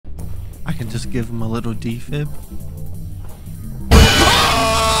I can just give him a little defib.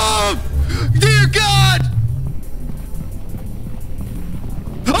 Oh! Dear God!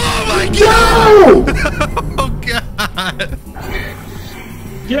 Oh my God! Oh God!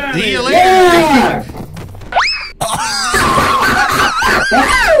 See you later! Yeah!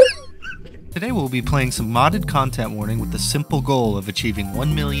 Today we'll be playing some modded content warning with the simple goal of achieving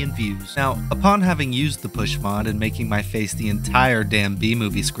 1 million views. Now, upon having used the push mod and making my face the entire damn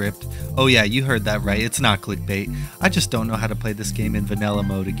B-movie script, oh yeah, you heard that right, it's not clickbait, I just don't know how to play this game in vanilla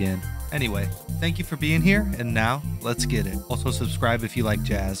mode again. Anyway, thank you for being here, and now, let's get it. Also subscribe if you like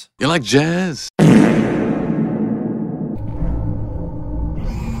jazz. You like jazz?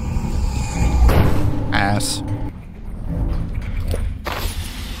 Ass.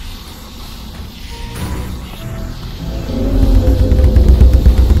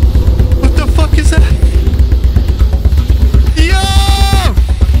 What the fuck is that? Yo!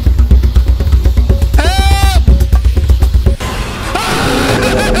 Help!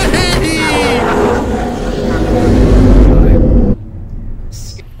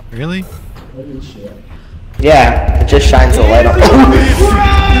 Really? Yeah, it just shines a light on.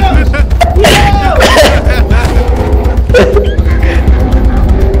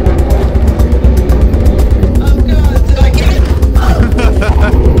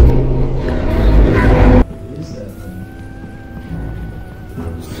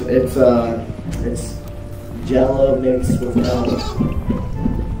 It's Jello mixed with milk.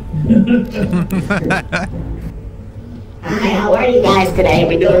 Hi, how are you guys today?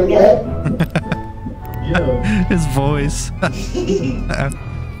 We doing good? His voice.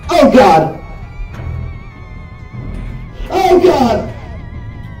 Oh God! Oh God!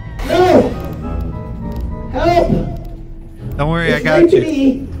 No! Help! Don't worry, It's I got you.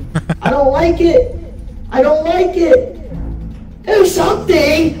 me. I don't like it. I don't like it. Do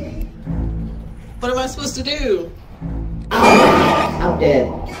something. What am I supposed to do? I'm dead.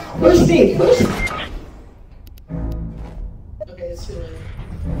 Push me. Push me. Okay, it's too late.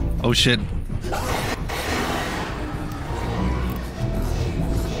 Oh shit.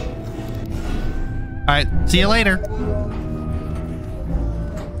 Alright, see you later.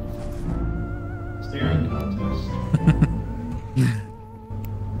 Staring contest.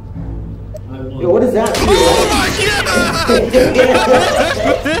 Yo, what is that?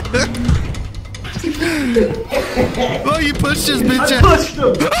 Oh, you pushed his bitch out. Pushed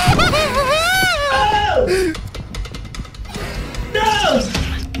him! No!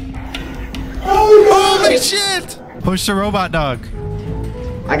 Oh God! Holy shit! Push the robot dog.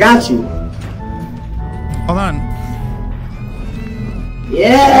 I got you. Hold on.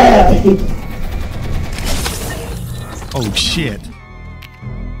 Yeah! Oh shit.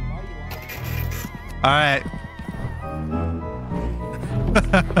 Alright.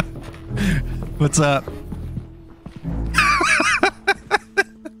 What's up?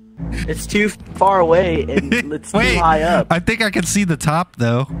 It's too far away and it's Wait, too high up. I think I can see the top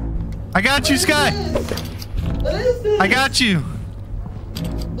though. I got you, Sky. What is this? I got you.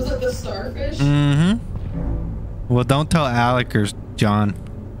 Was it the starfish? Mm-hmm. Well, don't tell Alec or John.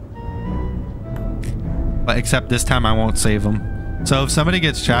 But except this time I won't save him. So if somebody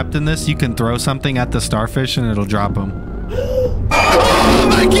gets trapped in this, you can throw something at the starfish and it'll drop them. Oh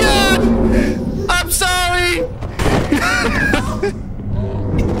my God! I'm sorry!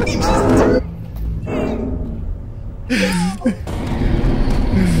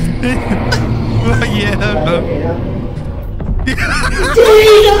 Yeah.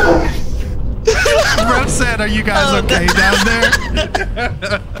 Bro said, are you guys okay down there?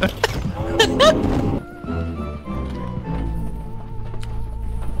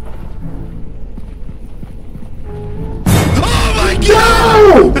 Oh my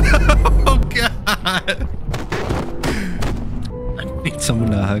God! Oh God! I need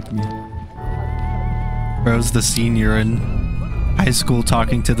someone to hug me. Bro's the senior in high school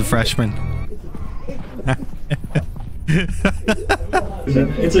talking to the freshman.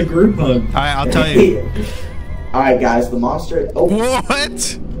 It's a group hug. Alright, I'll tell you. Alright guys, the monster. Oh,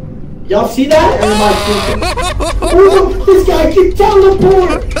 What? y'all see that? Oh, this guy can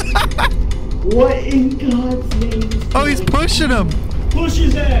teleport! What in God's name? Oh, he's pushing him! Push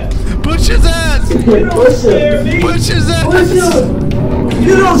his ass! Push his ass! You don't scare me! Push his ass! Push him!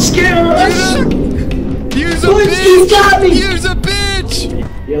 You don't scare us! Use a Push, bitch! he's got me! Use a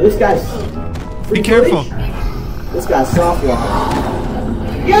bitch! Yo, this guy's... Be careful. This guy's soft walk.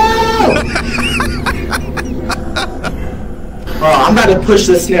 Yo! Bro, I'm about to push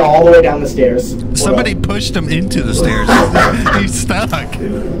this snail all the way down the stairs. Somebody pushed him into the stairs. He's stuck.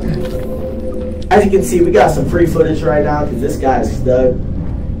 As you can see, we got some free footage right now because this guy's stuck.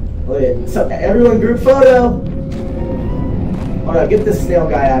 Wait, so everyone group photo. Hold on, get this snail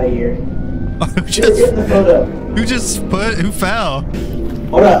guy out of here. Get in the photo. Who fell?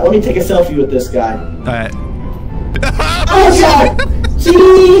 Hold on, let me take a selfie with this guy. Alright. Oh god!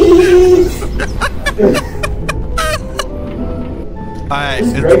 Jeez! Alright.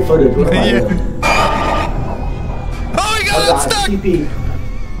 This is great footage. What am I doing? Oh my god, I'm stuck! TP.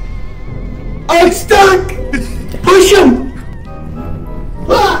 I'm stuck! Push him!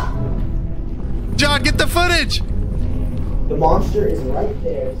 Ah! John, get the footage! The monster is right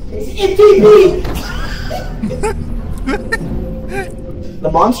there. It's TP! The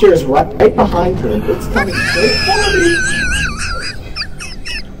monster is right behind him. It's coming straight for me.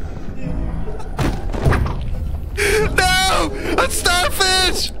 No! A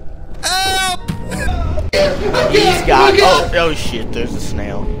starfish! Help! He's got. Oh shit! There's a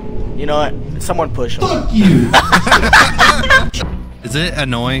snail. You know what? Someone push him. Fuck you! Is it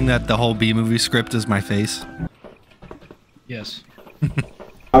annoying that the whole B movie script is my face? Yes.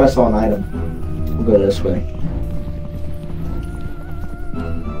 I saw an item. We'll go this way.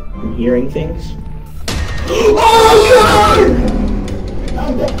 I'm hearing things. Oh god!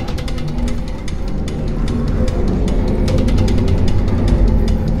 I'm dead.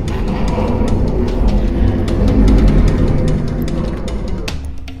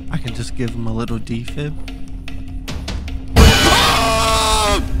 I can just give him a little defib.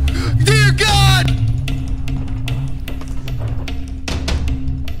 Oh! Dear God!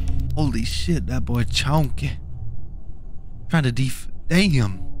 Holy shit, that boy chonky. Trying to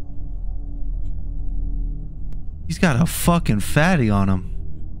damn. He's got a fucking fatty on him.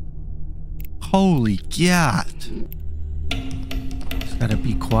 Holy God. Just gotta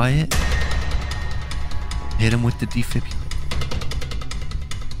be quiet. Hit him with the defibrillator.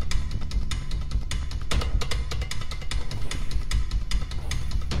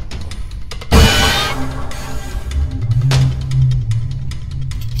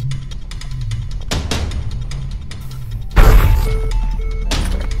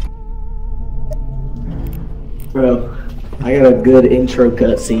 Bro, I got a good intro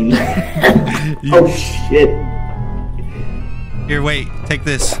cutscene. Oh shit. Here, wait. Take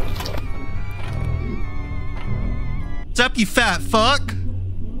this. What's up, you fat fuck?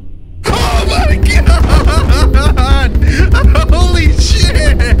 Oh my God! Holy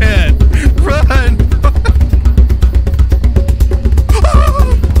shit! Run!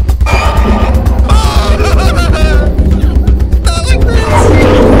 Not like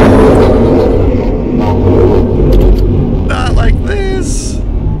this! Not like this!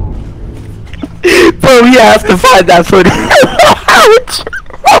 Bro, we have to find that footage.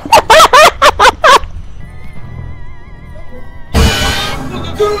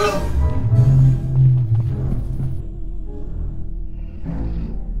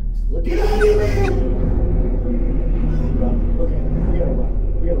 Look at me, man. Okay, we gotta run.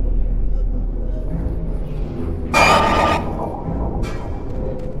 We gotta run.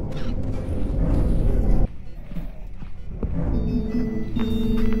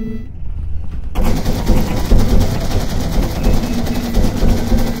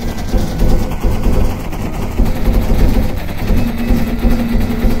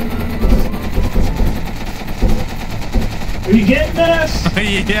 Are you getting this?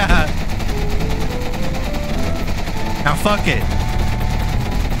 Yeah. Now fuck it.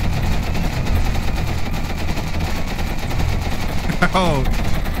 Oh.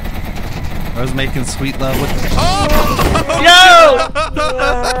 I was making sweet love with the Yo!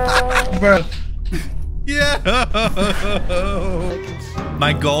 bro. Yeah.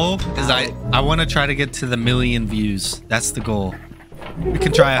 My goal is I want to try to get to the 1,000,000 views. That's the goal. We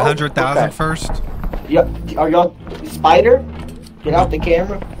can try 100,000 okay. first. Yeah, are y'all spider? Get out the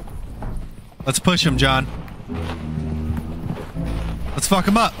camera. Let's push him, John. Let's fuck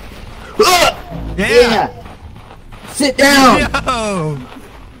him up. Yeah. Yeah. Sit down. Yo.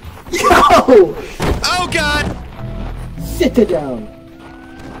 Yo. Oh God. Sit down.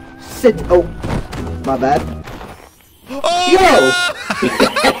 Sit. Oh, my bad. Oh. Yo.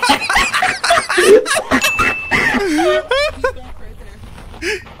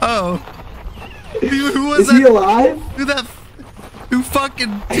 Oh. Who was Is that? he alive? Who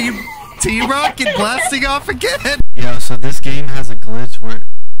fucking T-Rocket blasting off again? Yo, so this game has a glitch where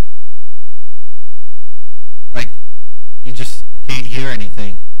like you just can't hear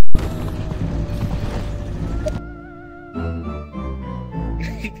anything.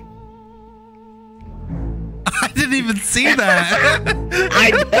 I didn't even see that.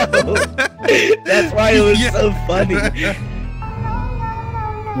 I know. That's why it was so funny.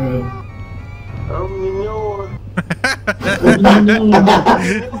 Bro. Oh,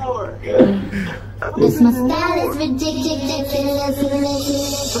 This my style is ridiculous.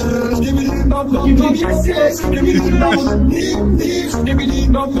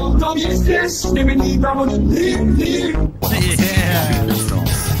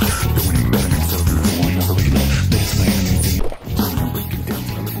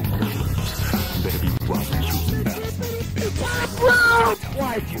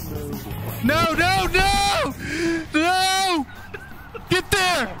 No, no, no! No! Get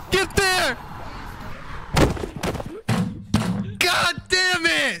there! Get there! God damn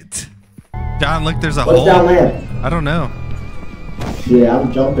it! John, look, there's a What's hole. down there? I don't know. Yeah,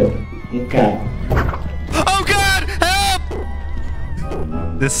 I'm jumping. Okay. Oh God! Help!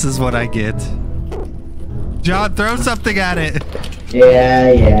 This is what I get. John, throw something at it.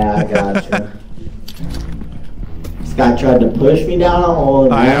 Yeah, I gotcha. This guy tried to push me down a hole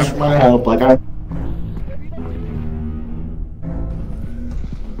and ask my help like I...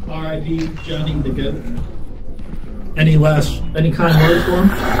 R.I.P. Johnny the Goat. Any kind words for him?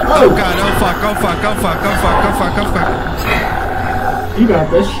 Oh God! Oh fuck! Oh fuck! Oh fuck! Oh fuck! Oh fuck! Oh fuck! You got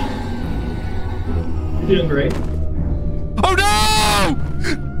this. You're doing great. Oh no!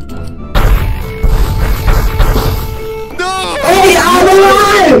 No! Hey, I'm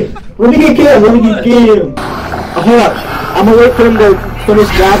alive! Let me get him. Let me get him. Hold up. I'm gonna wait for him to finish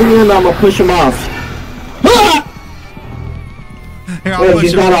grabbing him and I'm gonna push him off. Here, I'll Wait, push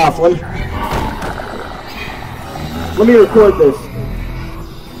he's him. not off. Let me record this.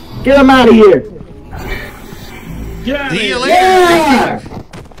 Get him out of here. Get out of See you here. later. Yeah!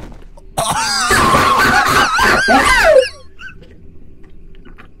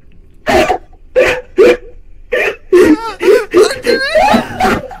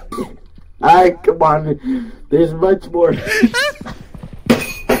 Alright, come on. There's much more.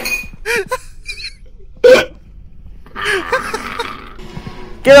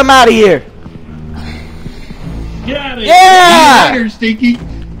 Get him out of here. Get out of here. Yeah! Later, Stinky.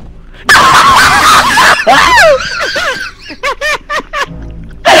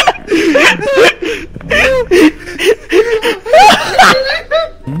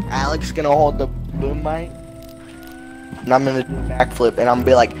 Alex is gonna hold the boom mic, and I'm gonna do a backflip, and I'm gonna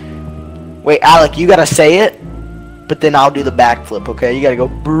be like, "Wait, Alec, you gotta say it, but then I'll do the backflip, okay? You gotta go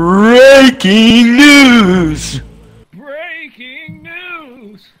breaking news." Breaking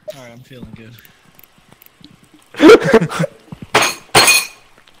news. All right, I'm feeling good.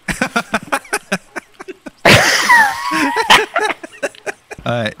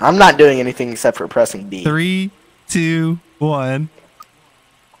 All right. I'm not doing anything except for pressing B. 3, 2, 1.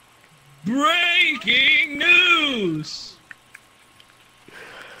 Breaking news.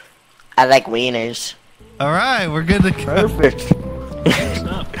 I like wieners. All right, we're good to go. Perfect.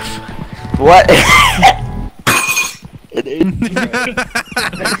 Stop. What? It is.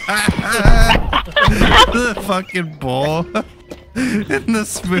 The fucking bowl and the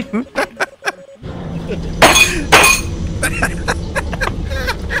spoon.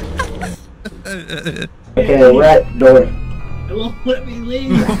 Okay, we're at door. It won't let me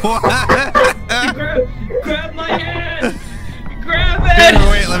leave. Grab my hand. Grab Here, it.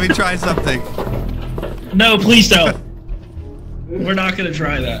 wait, let me try something. No, please don't. We're not gonna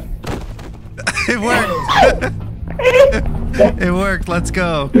try that. It worked. It worked. Let's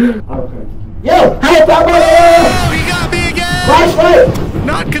go. Okay. Yo, help! Oh, he got me again. Flashlight!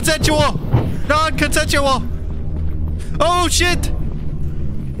 Non-consensual. Non-consensual. Oh shit.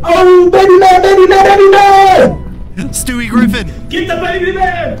 Oh, baby man, baby man, baby man! Stewie Griffin. Get the baby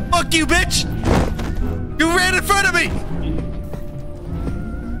man. Fuck you, bitch. You ran in front of me.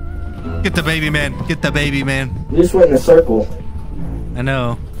 Get the baby man. Get the baby man. We just went in a circle. I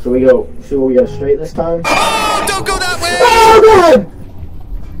know. So we go straight this time? Oh, don't go that way. Oh,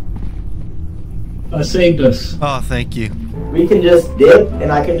 God! Saved us. Oh, thank you. We can just dip,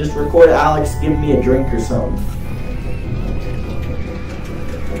 and I can just record Alex give me a drink or something.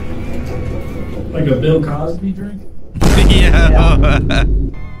 Like a Bill Cosby drink? Yeah.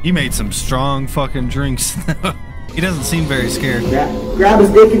 He made some strong fucking drinks. He doesn't seem very scared. Grab his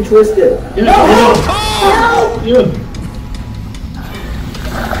dick and twist it. Yeah. No! Yeah.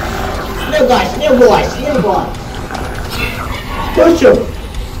 Snail boy. Push him.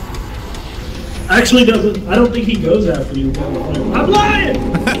 Actually, doesn't. I don't think he goes after you. I'm lying.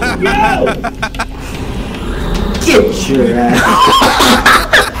 Go. Get your ass.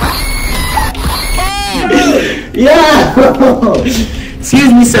 Yeah!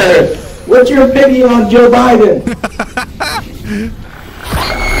 Excuse me, sir. What's your opinion on Joe Biden?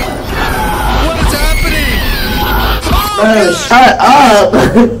 What is happening? Shut up!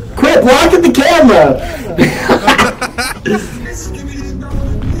 Quit blocking the camera!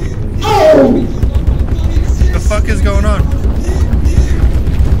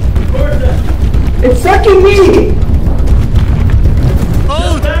 It's sucking me!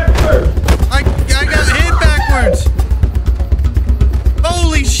 Oh! I got hit backwards!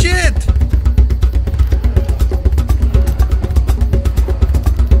 Holy shit!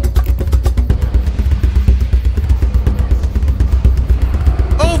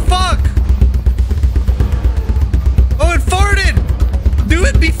 Oh fuck! Oh, it farted! Do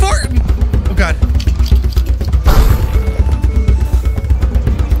it, be farting! Oh god.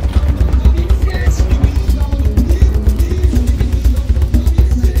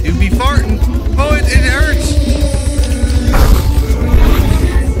 You be farting. Oh, it hurts.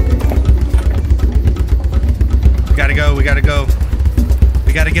 We gotta go, we gotta go.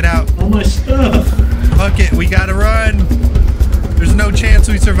 We gotta get out. All my stuff. Fuck it, we gotta run. There's no chance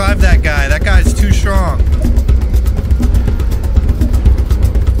we survive that guy. That guy's too strong.